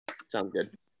Sounds good.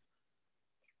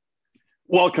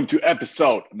 Welcome to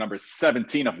episode number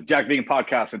 17 of the Jacked Vegan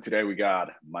Podcast. And today we got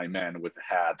my man with the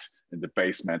hat in the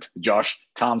basement, Josh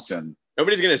Thompson.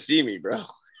 Nobody's going to see me, bro.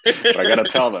 But I got to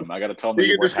tell them. You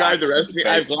can describe the recipe.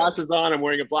 I have glasses on. I'm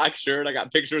wearing a black shirt. I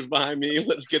got pictures behind me.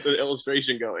 Let's get the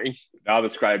illustration going. Now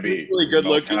describe me. Really good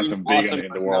most looking, handsome awesome vegan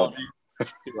in the world.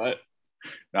 What?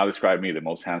 Now describe me, the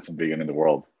most handsome vegan in the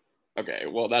world. Okay,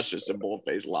 well, that's just a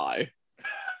bold-faced lie.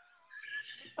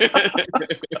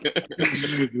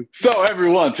 So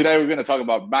everyone, today we're going to talk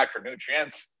about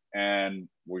macronutrients and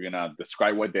we're going to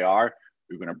describe what they are.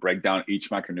 We're going to break down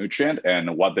each macronutrient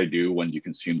and what they do when you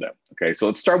consume them. Okay, so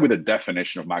let's start with a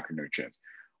definition of macronutrients.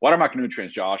 What are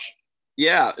macronutrients, Josh?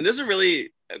 Yeah, and this is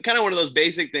really kind of one of those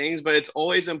basic things, but it's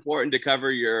always important to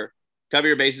cover your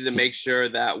bases and make sure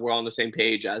that we're on the same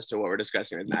page as to what we're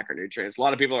discussing with macronutrients. A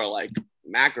lot of people are like,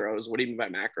 macros? What do you mean by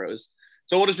macros?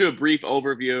 So we'll just do a brief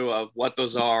overview of what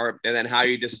those are and then how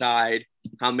you decide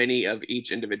how many of each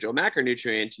individual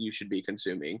macronutrient you should be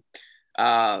consuming. There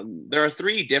are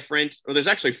there's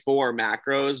actually four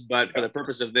macros, but for the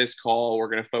purpose of this call, we're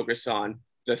going to focus on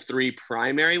the three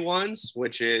primary ones,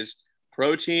 which is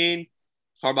protein,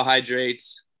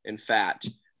 carbohydrates, and fat.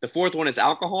 The fourth one is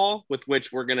alcohol, with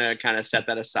which we're going to kind of set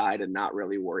that aside and not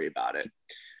really worry about it.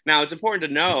 Now, it's important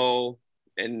to know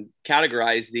and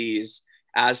categorize these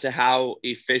as to how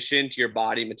efficient your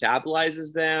body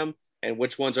metabolizes them and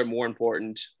which ones are more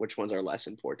important, which ones are less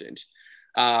important.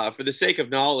 For the sake of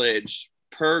knowledge,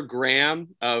 per gram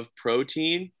of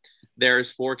protein,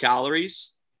 there's 4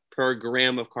 calories. Per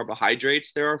gram of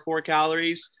carbohydrates, there are 4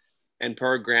 calories. And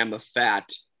per gram of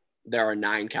fat, there are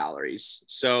 9 calories.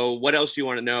 So what else do you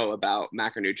want to know about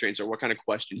macronutrients, or what kind of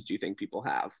questions do you think people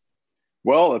have?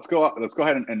 Well, let's go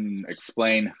ahead and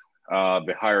explain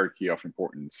the hierarchy of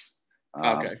importance.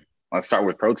 Okay. Let's start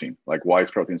with protein. Like, why is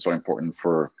protein so important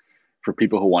for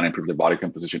people who want to improve their body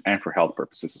composition and for health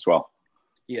purposes as well?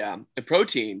 Yeah, the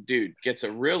protein, dude, gets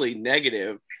a really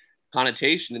negative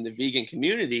connotation in the vegan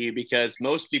community because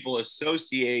most people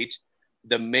associate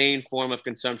the main form of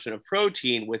consumption of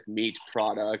protein with meat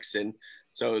products. And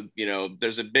so,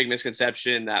 there's a big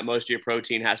misconception that most of your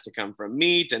protein has to come from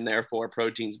meat and therefore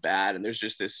protein's bad. And there's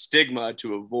just this stigma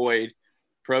to avoid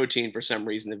protein for some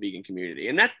reason in the vegan community.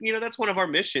 And that, that's one of our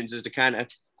missions, is to kind of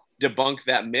debunk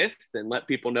that myth and let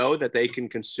people know that they can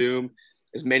consume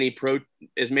as many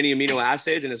amino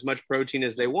acids and as much protein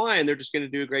as they want, and they're just going to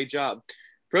do a great job.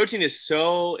 Protein is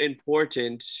so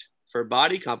important for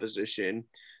body composition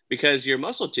because your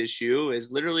muscle tissue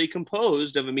is literally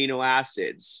composed of amino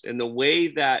acids, and the way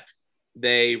that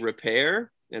they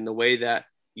repair and the way that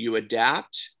you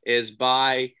adapt is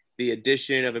by the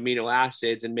addition of amino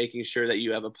acids and making sure that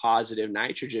you have a positive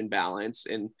nitrogen balance.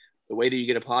 And the way that you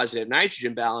get a positive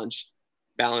nitrogen balance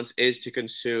is to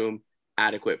consume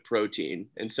adequate protein.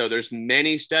 And so there's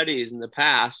many studies in the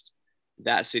past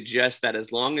that suggest that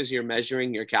as long as you're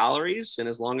measuring your calories and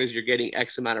as long as you're getting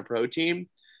X amount of protein,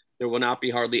 there will not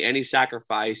be hardly any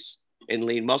sacrifice in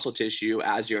lean muscle tissue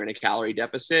as you're in a calorie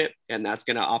deficit. And that's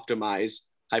going to optimize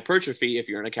hypertrophy if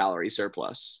you're in a calorie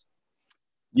surplus.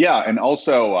 Yeah, and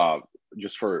also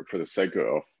just for the sake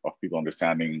of people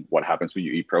understanding what happens when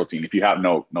you eat protein, if you have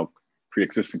no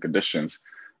pre-existing conditions,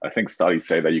 I think studies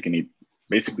say that you can eat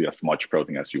basically as much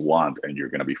protein as you want and you're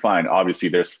going to be fine. Obviously,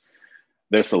 there's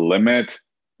a limit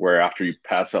where after you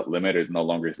pass that limit, it no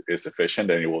longer is sufficient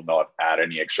and it will not add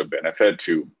any extra benefit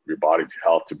to your body, to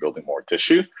health, to building more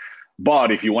tissue.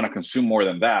 But if you want to consume more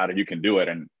than that, you can do it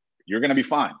and you're going to be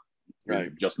fine. Right.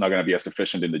 You're just not going to be as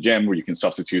efficient in the gym, where you can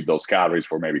substitute those calories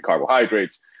for maybe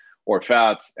carbohydrates or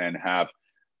fats and have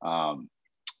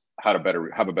a better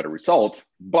result.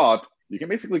 But you can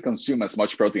basically consume as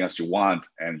much protein as you want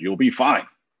and you'll be fine.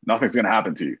 Nothing's going to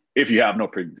happen to you if you have no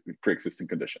pre-existing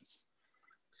conditions.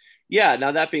 Yeah.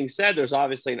 Now, that being said, there's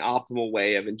obviously an optimal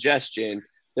way of ingestion.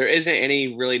 There isn't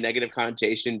any really negative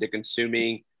connotation to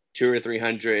consuming 200 or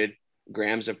 300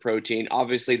 grams of protein.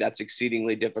 Obviously, that's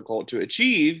exceedingly difficult to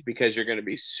achieve because you're going to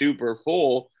be super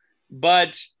full,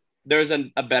 but there's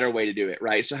a better way to do it,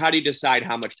 right? So how do you decide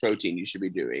how much protein you should be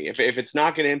doing? If it's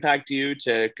not going to impact you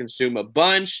to consume a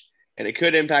bunch, and it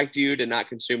could impact you to not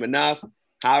consume enough,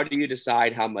 how do you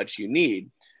decide how much you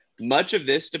need? Much of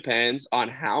this depends on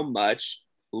how much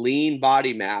lean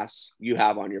body mass you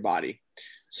have on your body.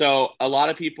 So a lot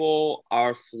of people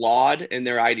are flawed in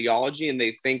their ideology and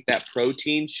they think that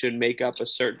protein should make up a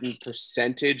certain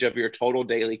percentage of your total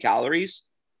daily calories.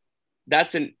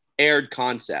 That's an aired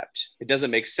concept. It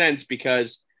doesn't make sense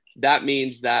because that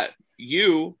means that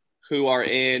you who are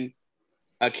in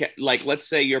let's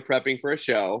say you're prepping for a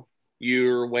show,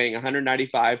 you're weighing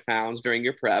 195 pounds during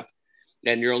your prep,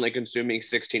 and you're only consuming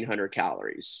 1,600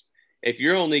 calories. If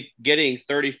you're only getting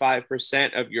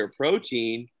 35% of your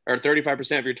protein or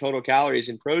 35% of your total calories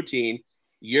in protein,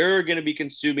 you're going to be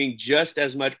consuming just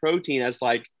as much protein as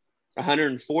like a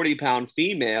 140-pound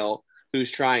female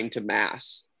who's trying to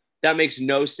mass. That makes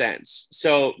no sense.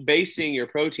 So basing your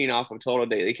protein off of total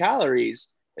daily calories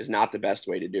is not the best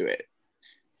way to do it.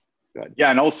 Yeah,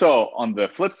 and also on the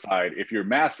flip side, if you're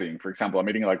massing, for example, I'm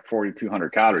eating like 4,200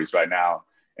 calories right now,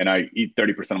 and I eat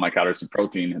 30% of my calories in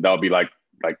protein, that would be like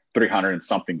 300 and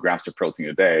something grams of protein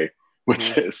a day,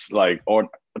 which is like or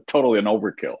totally an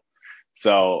overkill.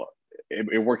 So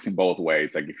it works in both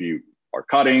ways. Like if you are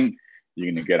cutting,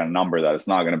 you're going to get a number that is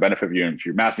not going to benefit you. And if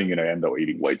you're massing, you're going to end up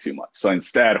eating way too much. So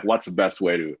instead, what's the best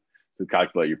way to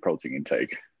calculate your protein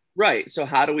intake? Right. So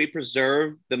how do we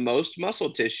preserve the most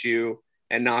muscle tissue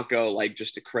and not go like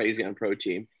just crazy on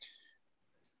protein?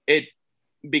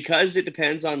 Because it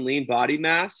depends on lean body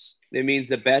mass, it means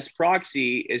the best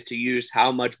proxy is to use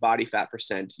how much body fat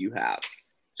percent you have.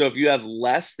 So if you have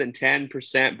less than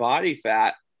 10% body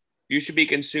fat, you should be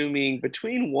consuming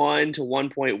between 1 to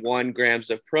 1.1 grams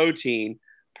of protein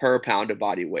per pound of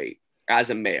body weight as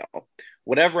a male.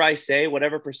 Whatever I say,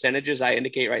 whatever percentages I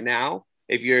indicate right now,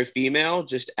 if you're a female,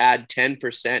 just add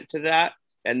 10% to that.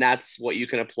 And that's what you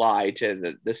can apply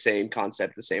to the same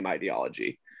concept, the same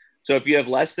ideology. So if you have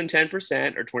less than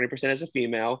 10% or 20% as a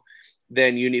female,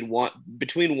 then you need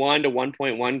between 1 to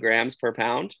 1.1 grams per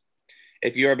pound.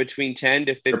 If you are between 10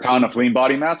 to 15 per pound of lean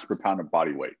body mass, per pound of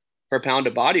body weight, per pound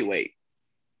of body weight.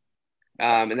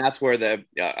 And that's where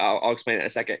I'll explain it in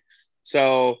a second.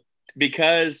 So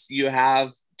because you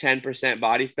have 10%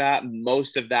 body fat,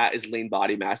 most of that is lean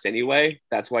body mass anyway.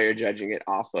 That's why you're judging it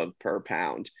off of per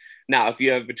pound. Now, if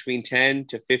you have between 10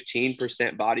 to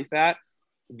 15% body fat,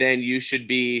 then you should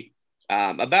be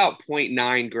about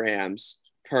 0.9 grams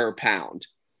per pound,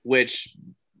 which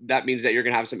that means that you're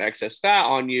going to have some excess fat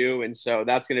on you. And so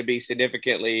that's going to be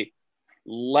significantly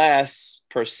less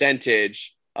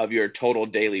percentage of your total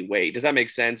daily weight. Does that make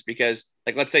sense? Because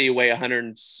like, let's say you weigh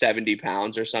 170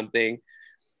 pounds or something.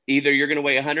 Either you're going to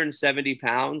weigh 170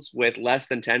 pounds with less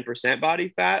than 10%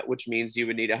 body fat, which means you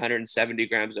would need 170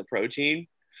 grams of protein,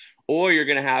 or you're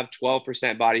going to have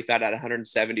 12% body fat at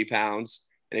 170 pounds.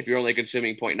 And if you're only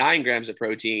consuming 0.9 grams of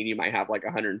protein, you might have like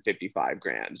 155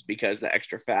 grams because the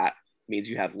extra fat means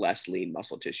you have less lean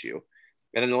muscle tissue.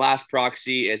 And then the last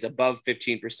proxy is above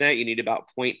 15%, you need about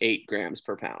 0.8 grams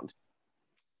per pound.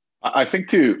 I think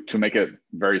to make it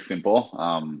very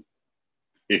simple,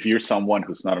 if you're someone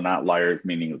who's not an outlier,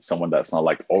 meaning someone that's not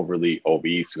like overly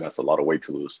obese, who has a lot of weight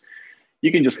to lose,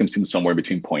 you can just consume somewhere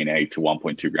between 0.8 to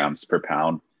 1.2 grams per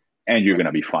pound, and you're going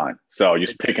to be fine. So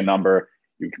just pick a number.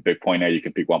 You can pick 0.8, you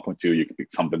can pick 1.2, you can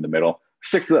pick something in the middle.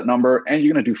 Stick to that number, and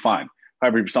you're going to do fine.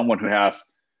 However, if you're someone who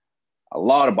has a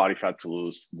lot of body fat to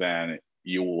lose, then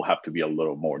you will have to be a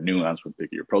little more nuanced with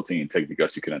picking your protein intake,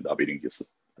 because you can end up eating just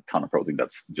a ton of protein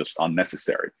that's just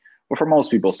unnecessary. But for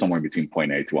most people, somewhere between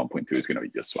 0.8 to 1.2 is going to be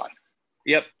just fine.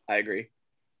 Yep, I agree.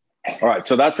 All right,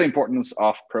 so that's the importance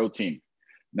of protein.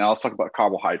 Now let's talk about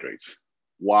carbohydrates.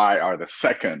 Why are the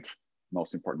second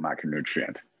most important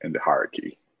macronutrient in the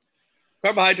hierarchy?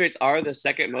 Carbohydrates are the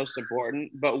second most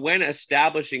important, but when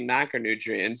establishing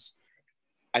macronutrients,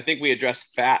 I think we address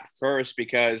fat first,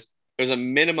 because there's a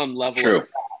minimum level of fat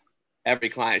every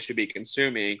client should be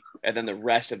consuming, and then the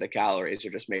rest of the calories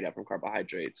are just made up from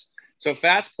carbohydrates. So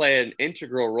fats play an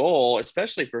integral role,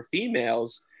 especially for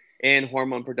females, in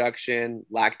hormone production,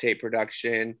 lactate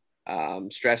production,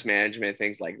 stress management,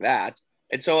 things like that.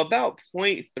 And so about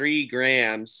 0.3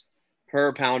 grams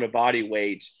per pound of body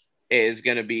weight is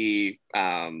going to be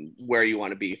where you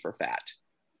want to be for fat.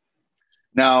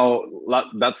 Now,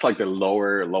 that's like the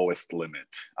lowest limit.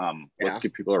 Let's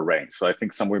give people a range. So I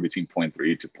think somewhere between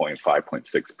 0.3 to 0.5,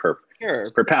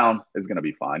 0.6 per pound is going to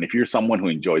be fine. If you're someone who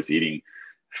enjoys eating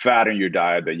fat in your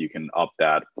diet, then you can up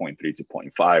that 0.3 to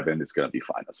 0.5, and it's going to be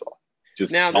fine as well.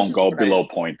 Just don't go below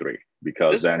 0.3,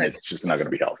 because then it's just not going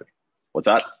to be healthy. What's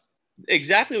that?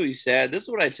 Exactly what you said. This is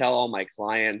what I tell all my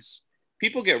clients.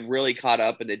 People get really caught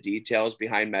up in the details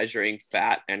behind measuring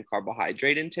fat and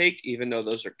carbohydrate intake, even though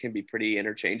those can be pretty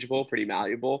interchangeable, pretty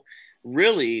malleable.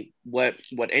 Really, what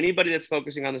anybody that's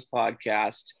focusing on this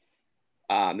podcast,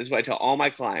 this is what I tell all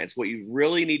my clients, what you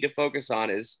really need to focus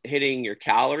on is hitting your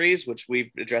calories, which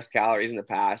we've addressed calories in the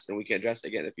past, and we can address it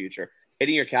again in the future,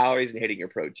 hitting your calories and hitting your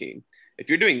protein. If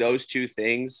you're doing those two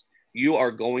things, you are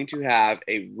going to have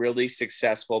a really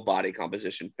successful body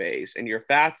composition phase, and your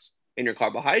fats and your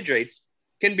carbohydrates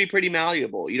can be pretty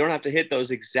malleable. You don't have to hit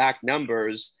those exact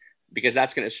numbers because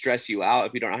that's going to stress you out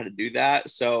if you don't know how to do that.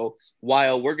 So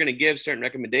while we're going to give certain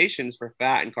recommendations for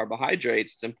fat and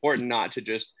carbohydrates, it's important not to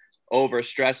just over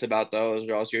stress about those,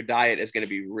 or else your diet is going to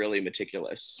be really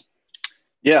meticulous.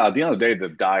 Yeah, at the end of the day, the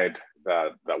diet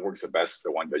that works the best is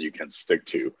the one that you can stick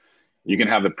to. You can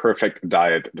have the perfect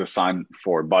diet designed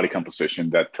for body composition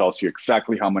that tells you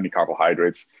exactly how many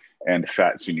carbohydrates and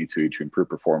fats you need to eat to improve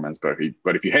performance. But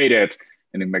if you hate it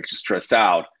and it makes you stress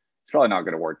out, it's probably not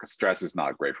going to work, because stress is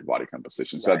not great for body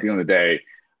composition. So at the end of the day,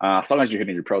 as long as you're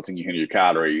hitting your protein, you're hitting your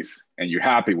calories, and you're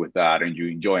happy with that and you're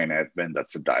enjoying it, then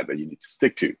that's a diet that you need to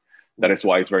stick to. That is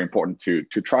why it's very important to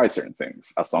try certain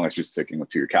things. As long as you're sticking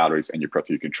to your calories and your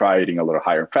protein, you can try eating a little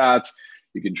higher in fats.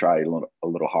 You can try a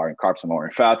little higher in carbs and lower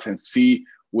in fats, and see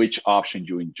which option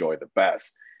you enjoy the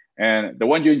best. And the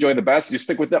one you enjoy the best, you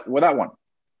stick with that one.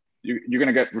 You're going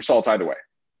to get results either way.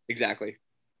 Exactly.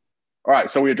 All right.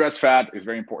 So we address fat is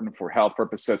very important for health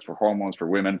purposes, for hormones, for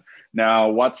women. Now,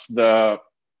 what's the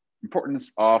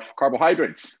importance of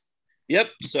carbohydrates? Yep.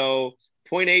 So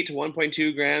 0.8 to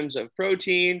 1.2 grams of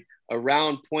protein,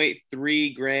 around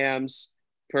 0.3 grams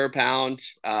per pound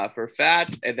for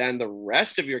fat. And then the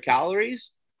rest of your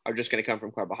calories are just going to come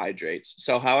from carbohydrates.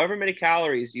 So however many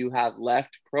calories you have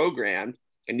left programmed,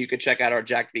 and you could check out our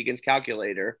Jack Vegans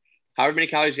calculator, however many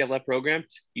calories you have left programmed,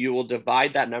 you will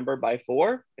divide that number by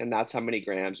 4, and that's how many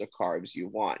grams of carbs you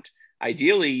want.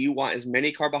 Ideally, you want as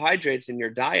many carbohydrates in your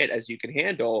diet as you can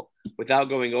handle without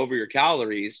going over your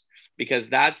calories, because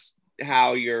that's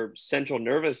how your central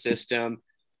nervous system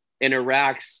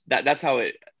interacts. That's how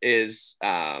it is.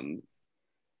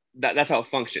 That's how it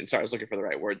functions. Sorry, I was looking for the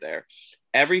right word there.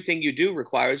 Everything you do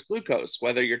requires glucose,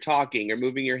 whether you're talking or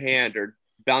moving your hand or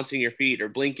bouncing your feet or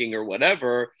blinking or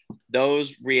whatever.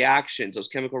 Those reactions, those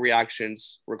chemical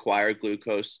reactions, require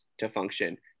glucose to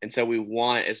function. And so we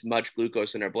want as much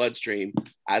glucose in our bloodstream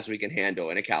as we can handle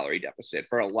in a calorie deficit,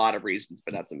 for a lot of reasons,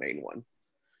 but that's the main one.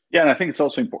 Yeah, and I think it's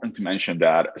also important to mention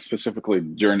that specifically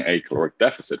during a caloric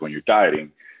deficit, when you're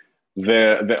dieting,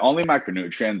 the only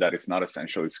macronutrient that is not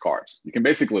essential is carbs. You can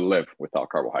basically live without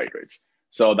carbohydrates.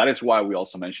 So that is why we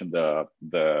also mentioned the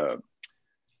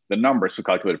numbers to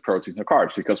calculate proteins and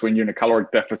carbs, because when you're in a caloric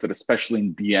deficit, especially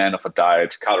in the end of a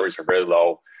diet, calories are very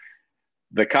low.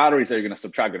 The calories that you're going to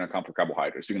subtract are going to come from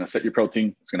carbohydrates. You're going to set your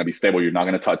protein, it's going to be stable, you're not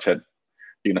going to touch it.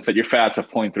 You're going to set your fats at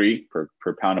 0.3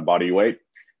 per pound of body weight.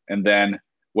 And then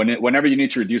whenever you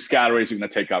need to reduce calories, you're going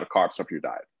to take out carbs off your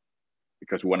diet,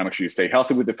 because we want to make sure you stay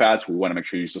healthy with the fats. We want to make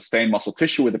sure you sustain muscle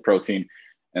tissue with the protein.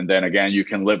 And then again, you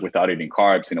can live without eating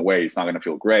carbs. In a way, it's not going to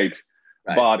feel great,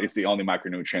 right, but it's the only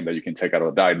macronutrient that you can take out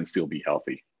of the diet and still be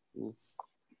healthy.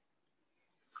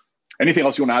 Anything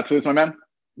else you want to add to this, my man?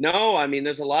 No, I mean,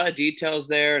 there's a lot of details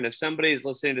there. And if somebody is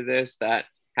listening to this that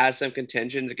has some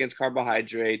contentions against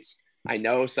carbohydrates, I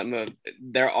know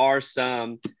there are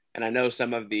some, and I know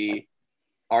some of the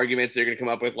arguments they're going to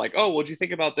come up with, like, oh, what'd you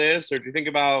think about this? Or do you think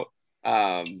about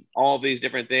all of these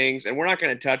different things? And we're not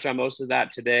going to touch on most of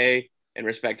that today in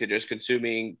respect to just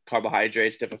consuming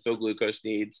carbohydrates to fulfill glucose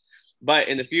needs. But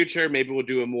in the future, maybe we'll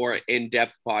do a more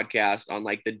in-depth podcast on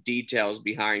like the details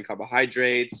behind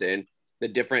carbohydrates and the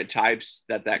different types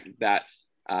that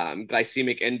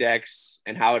glycemic index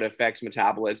and how it affects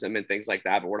metabolism and things like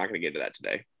that. But we're not going to get into that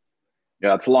today.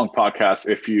 Yeah, it's a long podcast.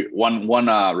 If you one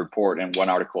report and one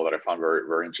article that I found very,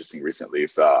 very interesting recently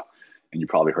is, and you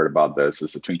probably heard about this,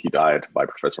 is the Twinkie diet by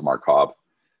Professor Mark Cobb.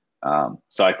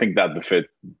 So I think that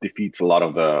defeats a lot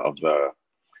of the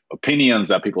opinions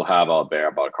that people have out there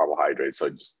about carbohydrates. So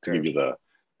just to give you the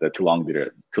too long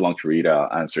to read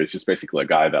answer, it's just basically a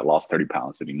guy that lost 30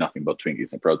 pounds eating nothing but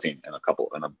Twinkies and protein and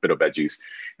a bit of veggies.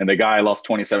 And the guy lost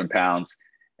 27 pounds,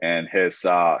 and his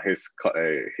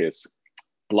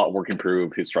blood work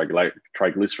improved, his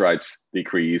triglycerides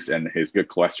decreased, and his good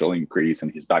cholesterol increased,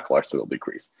 and his bad cholesterol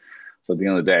decreased. So at the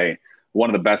end of the day, one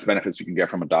of the best benefits you can get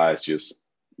from a diet is just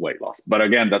weight loss. But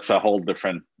again, that's a whole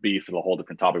different beast and a whole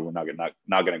different topic. We're not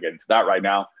going to get into that right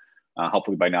now.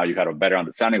 Hopefully by now you had a better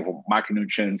understanding of what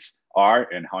macronutrients are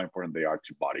and how important they are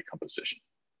to body composition.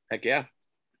 Heck yeah.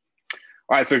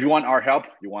 All right. So if you want our help,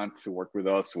 you want to work with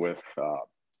us with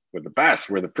the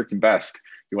best, we're the freaking best.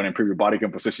 You want to improve your body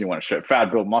composition, you want to shed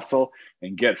fat, build muscle,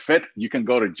 and get fit, you can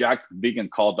go to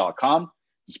jackvegancall.com.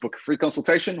 Just book a free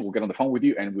consultation. We'll get on the phone with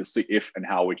you and we'll see if and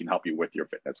how we can help you with your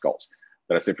fitness goals.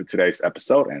 That's it for today's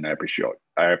episode, and I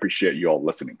appreciate you all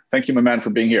listening. Thank you, my man, for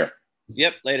being here.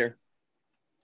 Yep, later.